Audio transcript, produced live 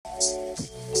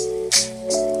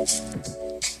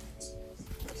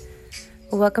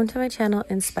Welcome to my channel,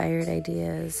 Inspired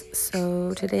Ideas.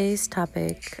 So today's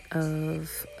topic of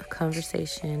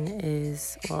conversation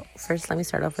is, first let me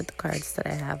start off with the cards that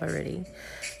I have already.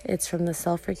 It's from the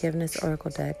Self-Forgiveness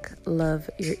Oracle deck, Love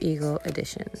Your Ego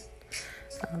Edition.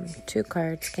 Two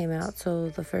cards came out. So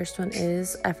the first one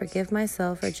is, I forgive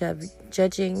myself for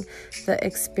judging the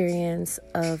experience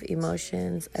of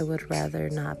emotions I would rather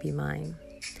not be mine.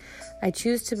 I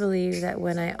choose to believe that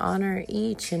when I honor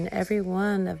each and every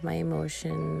one of my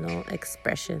emotional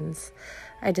expressions,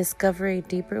 I discover a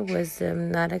deeper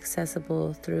wisdom not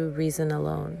accessible through reason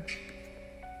alone.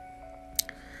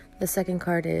 The second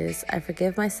card is, I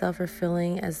forgive myself for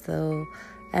feeling as though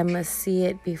I must see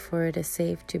it before it is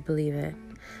safe to believe it.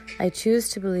 I choose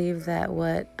to believe that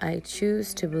what I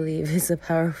choose to believe is a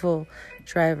powerful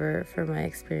driver for my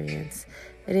experience.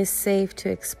 It is safe to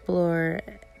explore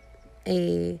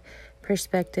a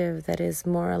perspective that is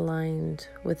more aligned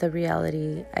with the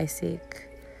reality I seek.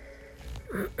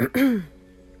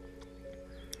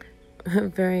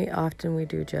 Very often we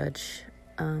do judge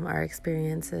our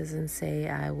experiences and say,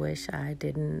 I wish I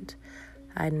didn't,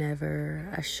 I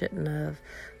never, I shouldn't have,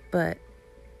 but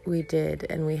we did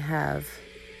and we have.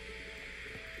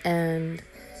 And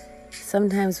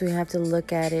sometimes we have to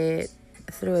look at it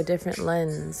through a different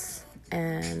lens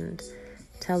and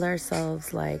tell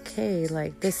ourselves like, hey,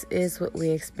 like this is what we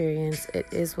experienced. It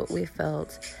is what we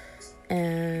felt.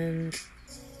 And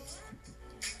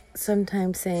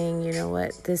sometimes saying, you know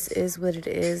what, this is what it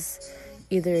is.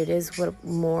 Either it is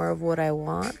more of what I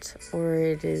want, or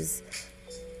it is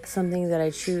something that I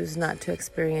choose not to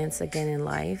experience again in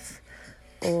life.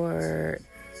 Or,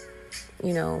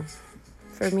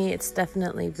 for me, it's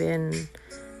definitely been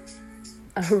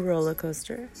a roller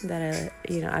coaster that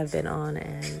I've been on,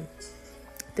 and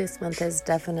this month is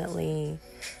definitely,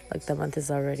 the month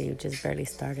is already just barely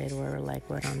started. We're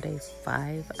on day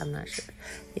 5? I'm not sure.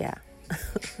 Yeah.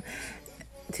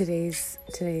 Today's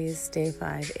day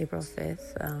 5, April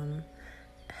 5th.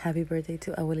 Happy birthday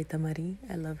to Abuelita Mari.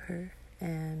 I love her,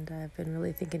 and I've been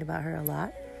really thinking about her a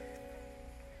lot.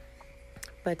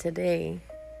 But today,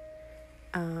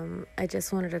 I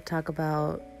just wanted to talk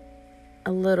about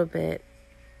a little bit.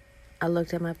 I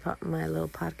looked at my little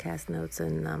podcast notes,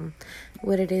 and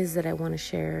what it is that I want to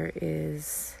share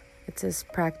is, it says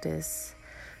practice.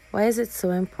 Why is it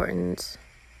so important?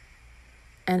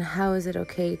 And how is it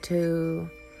okay to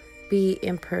be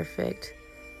imperfect?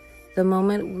 The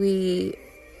moment we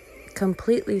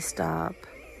completely stop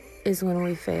is when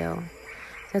we fail.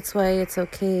 That's why it's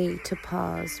okay to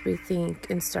pause, rethink,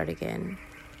 and start again.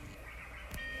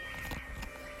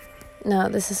 Now,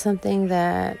 this is something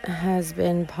that has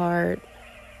been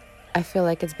I feel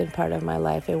like it's been part of my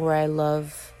life, and where I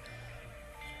love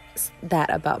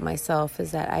that about myself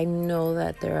is that I know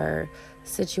that there are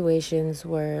situations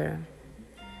where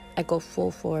I go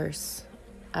full force.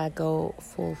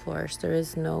 There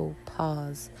is no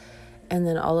pause. And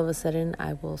then all of a sudden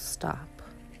I will stop.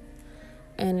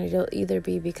 And it'll either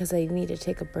be because I need to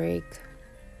take a break,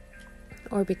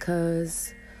 or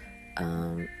because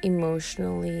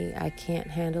emotionally I can't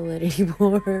handle it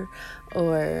anymore,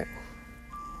 or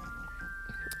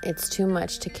it's too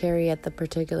much to carry at the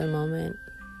particular moment.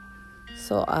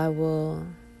 So I will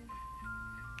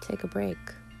take a break.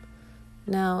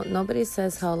 Now, nobody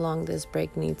says how long this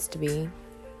break needs to be,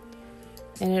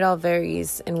 and it all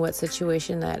varies in what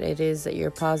situation that it is that you're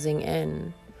pausing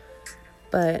in.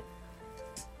 But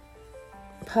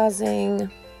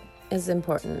pausing is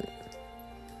important.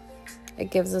 It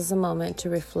gives us a moment to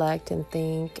reflect and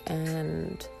think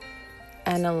and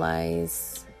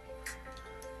analyze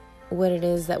what it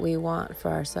is that we want for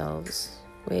ourselves.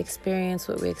 We experience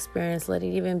what we experience. Let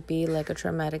it even be like a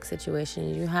traumatic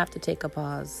situation. You have to take a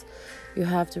pause. You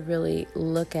have to really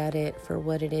look at it for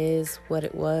what it is, what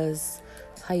it was,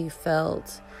 how you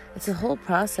felt. It's a whole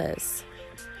process.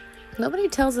 Nobody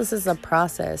tells us it's a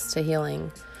process to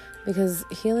healing, because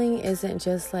healing isn't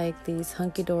just like these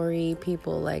hunky-dory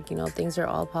people, things are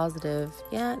all positive.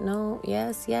 Yeah, no,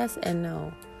 yes, and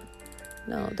no.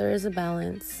 No, there is a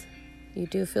balance. You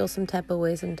do feel some type of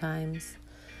way sometimes.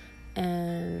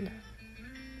 And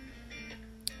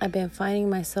I've been finding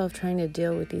myself trying to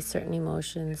deal with these certain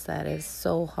emotions that is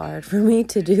so hard for me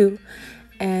to do.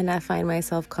 And I find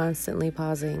myself constantly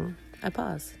pausing. I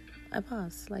pause.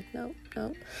 No.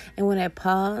 And when I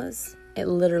pause, it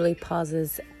literally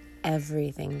pauses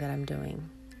everything that I'm doing.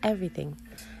 Everything.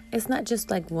 It's not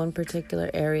just one particular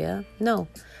area. No.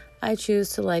 I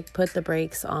choose to put the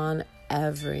brakes on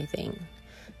everything.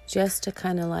 Just to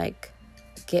kind of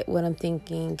get what I'm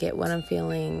thinking, get what I'm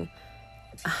feeling.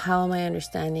 How am I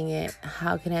understanding it?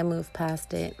 How can I move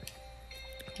past it?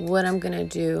 What I'm going to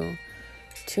do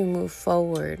to move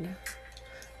forward.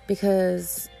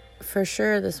 Because for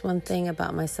sure, this one thing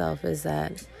about myself is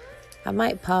that I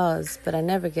might pause, but I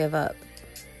never give up.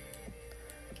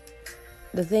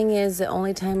 The thing is, the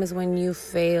only time is when you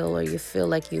fail, or you feel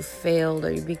like you failed,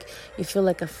 or you feel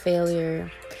like a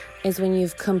failure, is when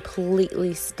you've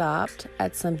completely stopped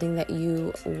at something that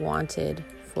you wanted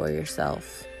for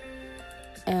yourself.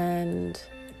 And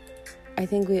I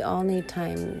think we all need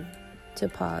time to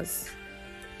pause,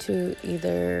 to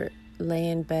either lay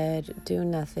in bed, do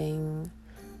nothing,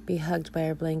 be hugged by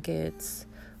our blankets,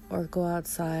 or go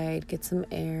outside, get some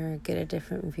air, get a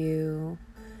different view.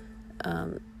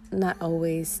 Not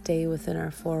always stay within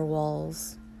our four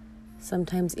walls.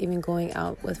 Sometimes even going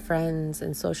out with friends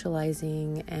and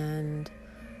socializing and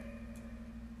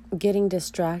getting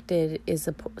distracted is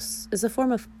a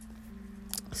form of,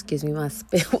 excuse me, my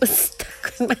spit was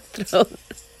stuck in my throat.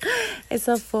 It's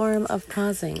a form of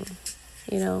pausing.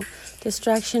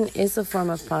 Distraction is a form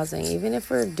of pausing. Even if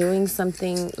we're doing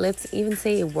something, let's even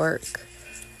say work.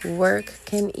 Work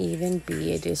can even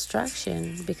be a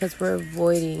distraction because we're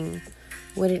avoiding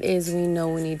what it is we know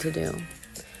we need to do.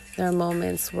 There are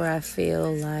moments where I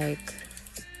feel like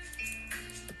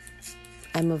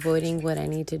I'm avoiding what I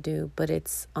need to do, but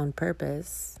it's on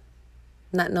purpose.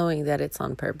 Not knowing that it's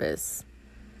on purpose.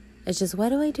 It's just, why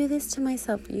do I do this to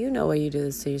myself? You know why you do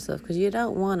this to yourself, because you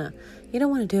don't want to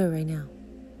do it right now.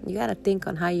 You got to think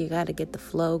on how you got to get the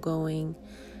flow going.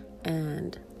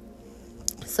 And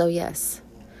so, yes.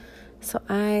 So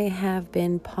I have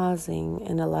been pausing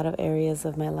in a lot of areas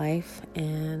of my life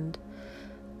and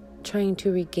trying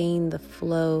to regain the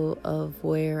flow of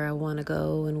where I want to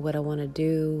go and what I want to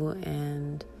do,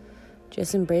 and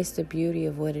just embrace the beauty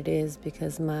of what it is,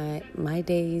 because my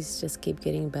days just keep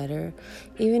getting better.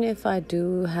 Even if I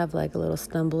do have like a little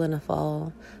stumble and a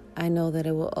fall, I know that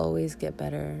it will always get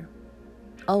better.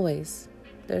 Always.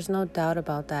 There's no doubt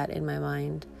about that in my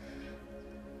mind.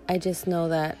 I just know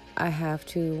that I have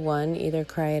to, one, either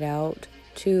cry it out.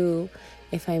 Two,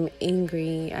 if I'm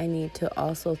angry, I need to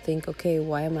also think, okay,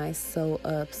 why am I so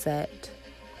upset?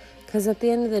 Because at the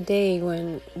end of the day,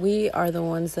 when we are the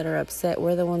ones that are upset,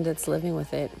 we're the one that's living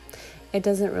with it. It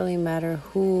doesn't really matter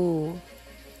who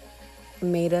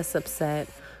made us upset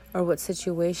or what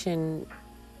situation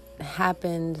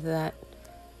happened that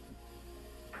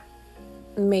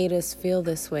made us feel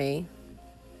this way.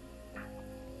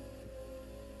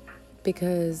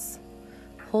 Because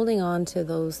holding on to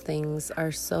those things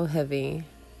are so heavy,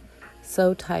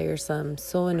 so tiresome,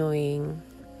 so annoying.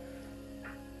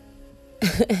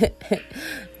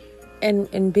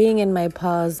 and being in my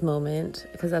pause moment,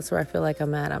 because that's where I feel like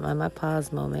I'm at. I'm my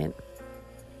pause moment.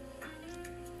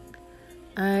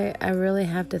 I really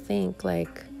have to think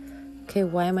like, okay,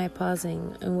 why am I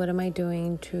pausing? And what am I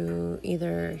doing to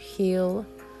either heal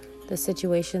the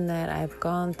situation that I've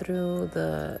gone through,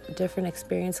 the different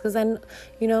experience? Because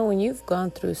when you've gone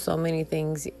through so many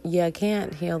things, you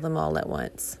can't heal them all at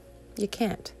once. You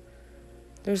can't.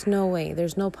 There's no way.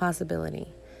 There's no possibility.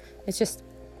 It's just,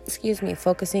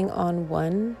 focusing on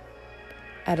one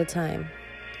at a time.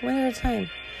 One at a time.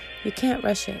 You can't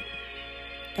rush it.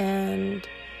 And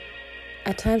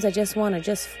at times I just want to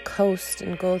just coast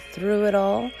and go through it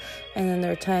all. And then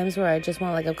there are times where I just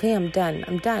want okay, I'm done.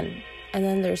 And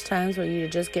then there's times where you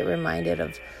just get reminded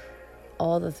of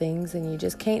all the things and you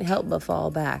just can't help but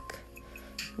fall back.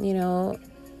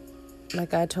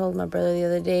 Like I told my brother the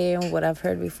other day, and what I've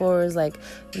heard before is like,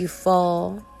 you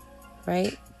fall,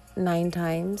 right? 9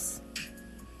 times.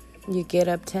 You get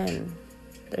up 10.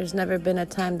 There's never been a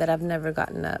time that I've never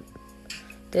gotten up.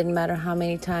 Didn't matter how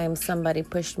many times somebody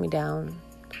pushed me down.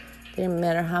 Didn't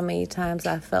matter how many times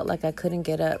I felt like I couldn't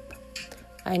get up.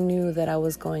 I knew that I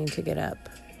was going to get up.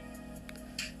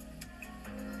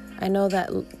 I know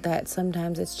that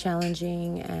sometimes it's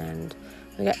challenging, and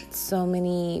we got so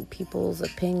many people's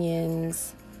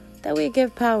opinions that we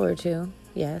give power to,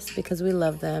 yes, because we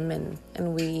love them,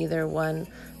 and we either, one,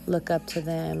 look up to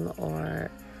them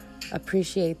or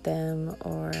appreciate them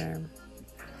or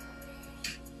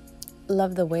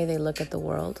love the way they look at the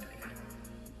world.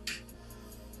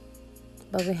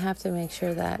 But we have to make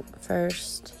sure that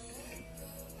first,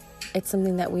 it's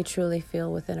something that we truly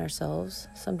feel within ourselves,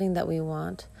 something that we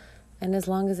want. And as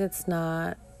long as it's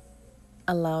not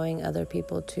allowing other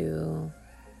people to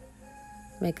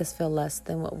make us feel less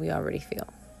than what we already feel.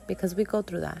 Because we go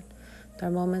through that. There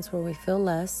are moments where we feel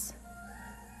less,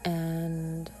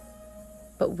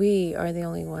 but we are the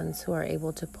only ones who are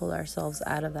able to pull ourselves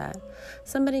out of that.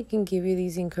 Somebody can give you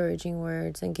these encouraging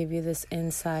words and give you this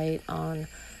insight on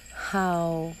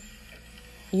how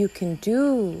you can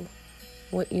do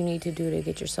what you need to do to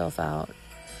get yourself out.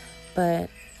 But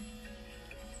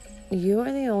you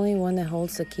are the only one that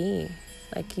holds the key.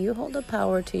 Like, you hold the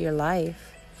power to your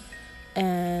life.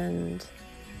 And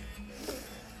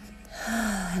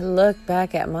I look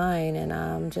back at mine and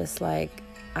I'm just like,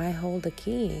 I hold the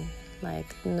key.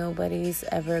 Like, nobody's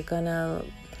ever gonna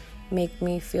make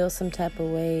me feel some type of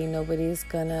way. Nobody's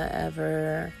gonna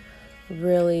ever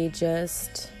really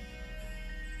just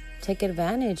take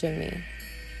advantage of me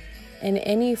in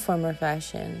any form or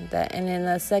fashion. And in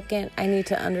the second, I need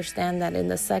to understand that in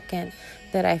the second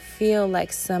that I feel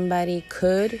like somebody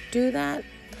could do that,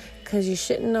 because you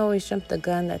shouldn't always jump the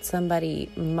gun that somebody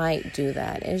might do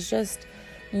that. It's just,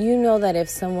 you know that if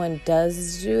someone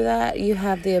does do that, you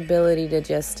have the ability to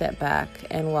just step back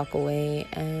and walk away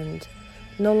and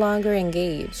no longer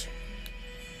engage.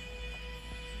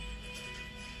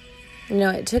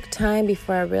 It took time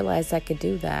before I realized I could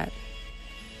do that.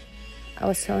 I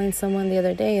was telling someone the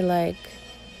other day, like,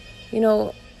 I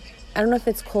don't know if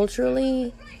it's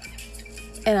culturally,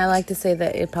 and I like to say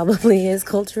that it probably is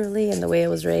culturally and the way I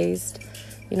was raised,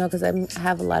 because I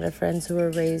have a lot of friends who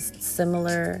were raised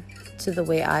similar to the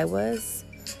way I was.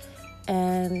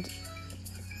 And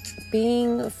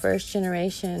being first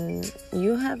generation,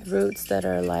 you have roots that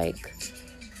are like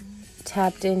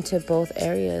tapped into both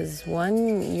areas.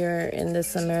 One, you're in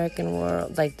this American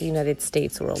world, like the United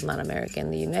States world, not American,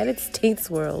 the United States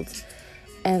world.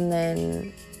 And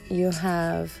then you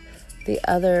have the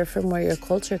other from where your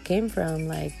culture came from,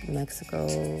 like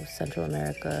Mexico, Central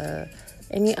America,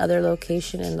 any other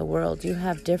location in the world. You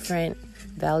have different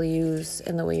values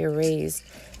in the way you're raised.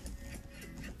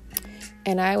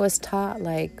 And I was taught,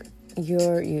 like,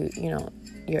 your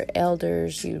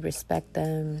elders, you respect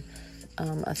them.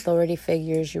 Authority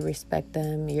figures, you respect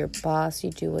them. Your boss,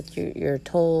 you do what you're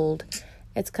told.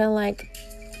 It's kind of like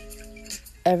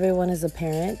everyone is a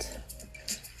parent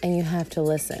and you have to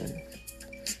listen.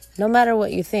 No matter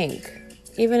what you think,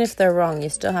 even if they're wrong, you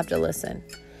still have to listen.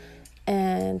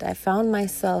 And I found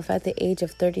myself at the age of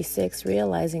 36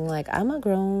 realizing, like, I'm a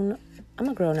grown-ass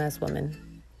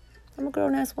woman. I'm a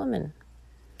grown-ass woman.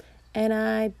 And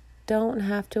I don't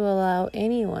have to allow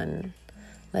anyone,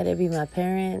 let it be my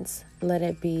parents, let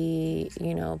it be,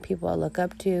 people I look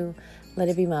up to, let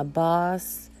it be my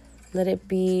boss, let it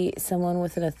be someone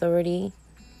with an authority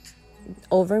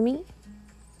over me,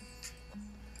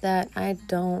 that I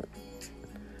don't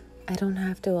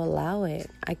have to allow it.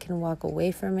 I can walk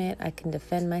away from it. I can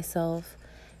defend myself,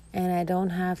 and I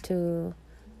don't have to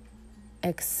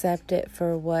accept it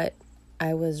for what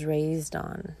I was raised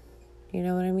on. You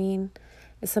know what I mean?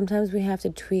 Sometimes we have to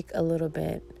tweak a little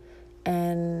bit.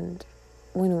 And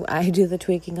when I do the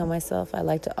tweaking on myself, I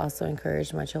like to also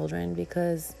encourage my children,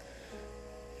 because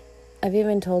I've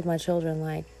even told my children,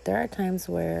 like, there are times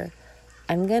where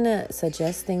I'm going to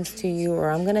suggest things to you, or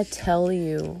I'm going to tell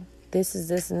you this is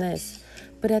this and this.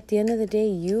 But at the end of the day,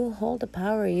 you hold the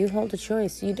power. You hold the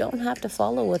choice. You don't have to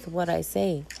follow with what I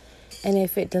say. And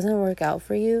if it doesn't work out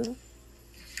for you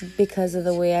because of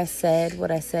the way I said what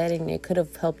I said and it could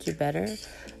have helped you better,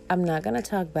 I'm not going to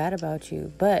talk bad about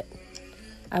you. But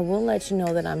I will let you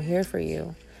know that I'm here for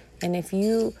you. And if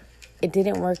it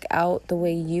didn't work out the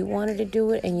way you wanted to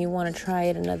do it and you want to try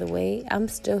it another way, I'm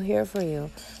still here for you.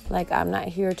 Like, I'm not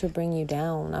here to bring you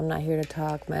down. I'm not here to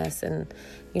talk mess. And,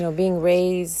 being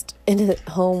raised in a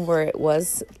home where it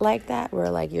was like that, where,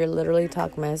 like, you're literally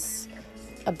talk mess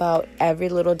about every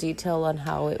little detail on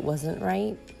how it wasn't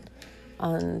right,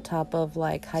 on top of,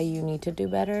 like, how you need to do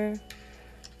better,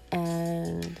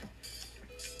 and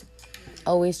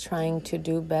always trying to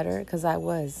do better, because I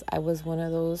was one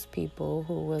of those people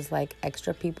who was like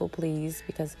extra people please,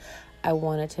 because I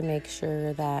wanted to make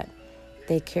sure that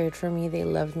they cared for me, they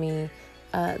loved me,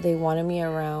 they wanted me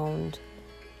around,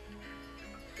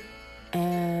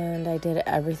 and I did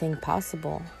everything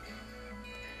possible.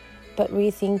 But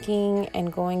rethinking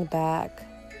and going back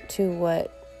to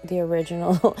what the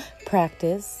original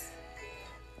practice,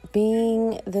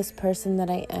 being this person that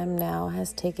I am now,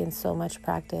 has taken so much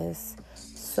practice,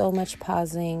 so much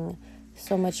pausing,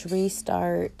 so much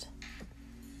restart.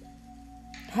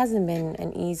 It hasn't been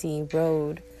an easy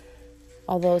road.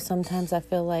 Although sometimes I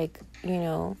feel like,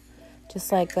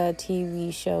 just like a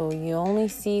TV show, you only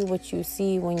see what you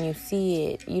see when you see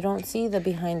it. You don't see the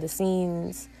behind the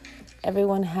scenes.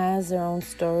 Everyone has their own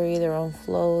story, their own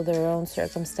flow, their own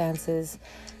circumstances.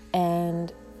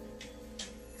 And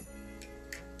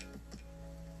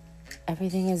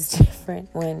everything is different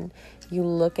when you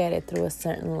look at it through a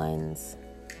certain lens.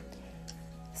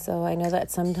 So I know that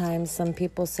sometimes some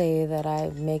people say that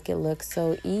I make it look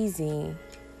so easy,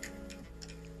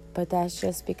 but that's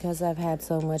just because I've had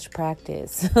so much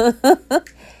practice.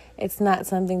 It's not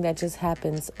something that just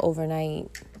happens overnight.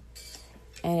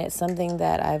 And it's something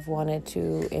that I've wanted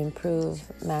to improve,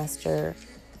 master.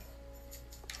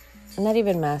 Not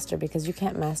even master, because you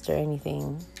can't master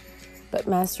anything. But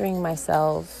mastering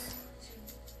myself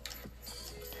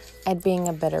at being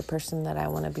a better person that I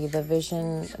want to be. The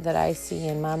vision that I see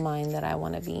in my mind that I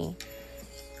want to be.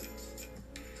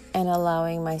 And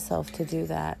allowing myself to do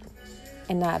that.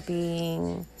 And not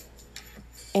being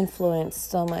influenced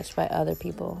so much by other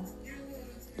people.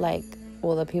 Like,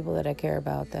 well, the people that I care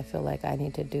about that feel like I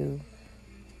need to do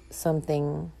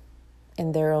something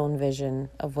in their own vision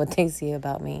of what they see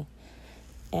about me.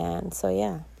 And so,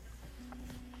 yeah.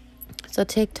 So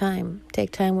take time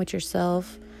with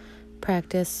yourself.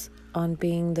 Practice on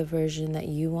being the version that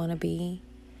you want to be.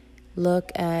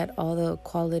 Look at all the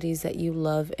qualities that you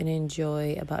love and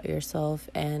enjoy about yourself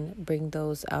and bring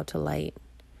those out to light.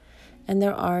 And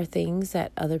there are things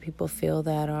that other people feel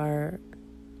that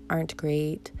aren't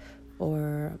great,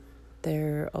 or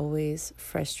they're always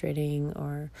frustrating,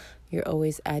 or you're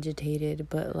always agitated,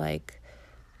 but like,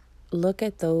 look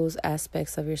at those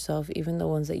aspects of yourself, even the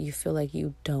ones that you feel like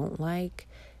you don't like,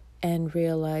 and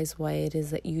realize why it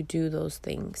is that you do those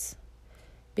things.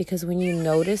 Because when you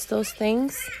notice those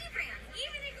things,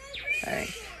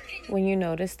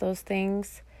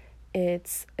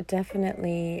 it's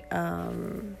definitely,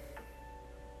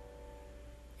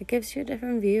 it gives you a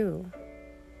different view.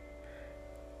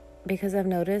 Because I've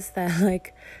noticed that,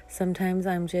 like, sometimes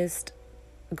I'm just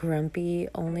grumpy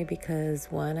only because,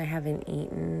 one, I haven't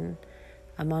eaten,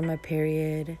 I'm on my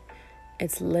period.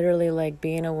 It's literally like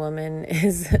being a woman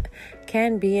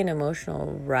can be an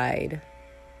emotional ride.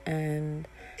 And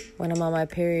when I'm on my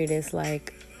period, it's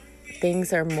like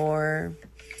things are more,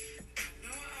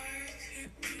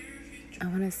 I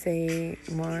want to say,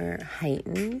 more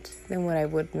heightened than what I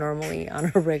would normally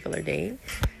on a regular day.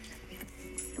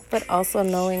 But also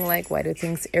knowing, like, why do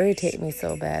things irritate me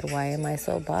so bad? Why am I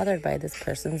so bothered by this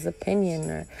person's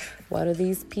opinion? Or what are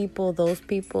these people, those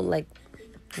people, like,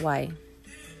 why?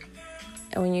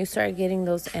 And when you start getting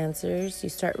those answers, you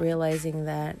start realizing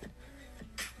that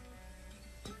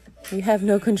you have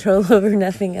no control over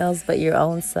nothing else but your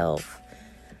own self.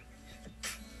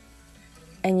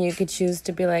 And you could choose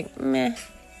to be like, meh,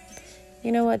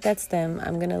 you know what, that's them.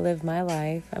 I'm going to live my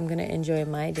life. I'm going to enjoy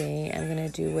my day. I'm going to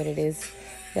do what it is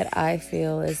that I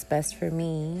feel is best for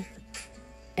me.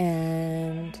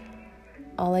 And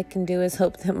all I can do is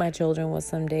hope that my children will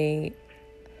someday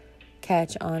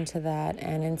catch on to that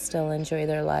and still enjoy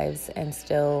their lives and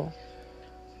still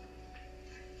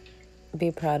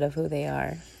be proud of who they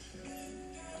are.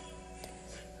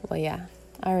 Well, yeah.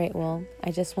 All right, well,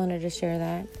 I just wanted to share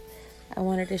that. I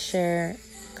wanted to share,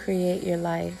 create your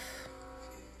life,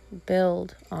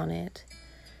 build on it,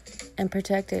 and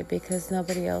protect it, because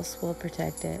nobody else will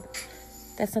protect it.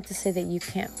 That's not to say that you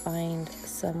can't find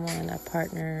someone, a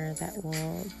partner that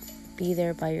will be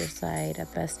there by your side, a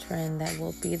best friend that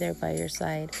will be there by your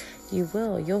side. You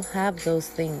will. You'll have those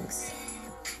things.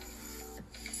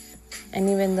 And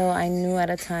even though I knew at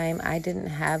a time I didn't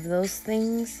have those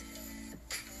things,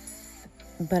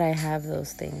 but I have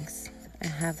those things. I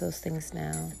have those things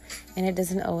now. And it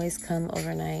doesn't always come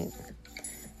overnight.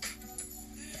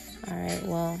 All right,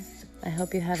 well, I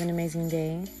hope you have an amazing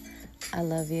day. I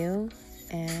love you,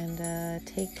 and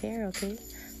take care, okay?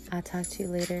 I'll talk to you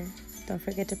later. Don't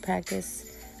forget to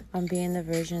practice on being the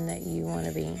version that you want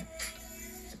to be.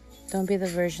 Don't be the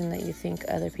version that you think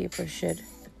other people should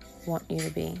want you to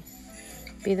be.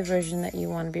 Be the version that you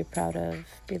want to be proud of.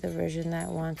 Be the version that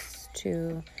wants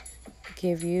to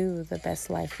give you the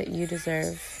best life that you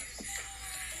deserve.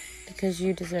 Because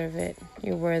you deserve it.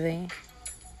 You're worthy.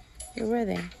 You're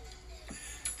worthy.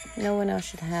 No one else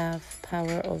should have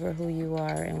power over who you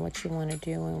are and what you want to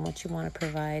do and what you want to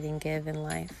provide and give in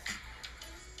life.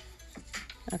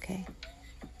 Okay.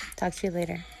 Talk to you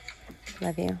later.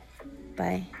 Love you.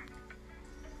 Bye.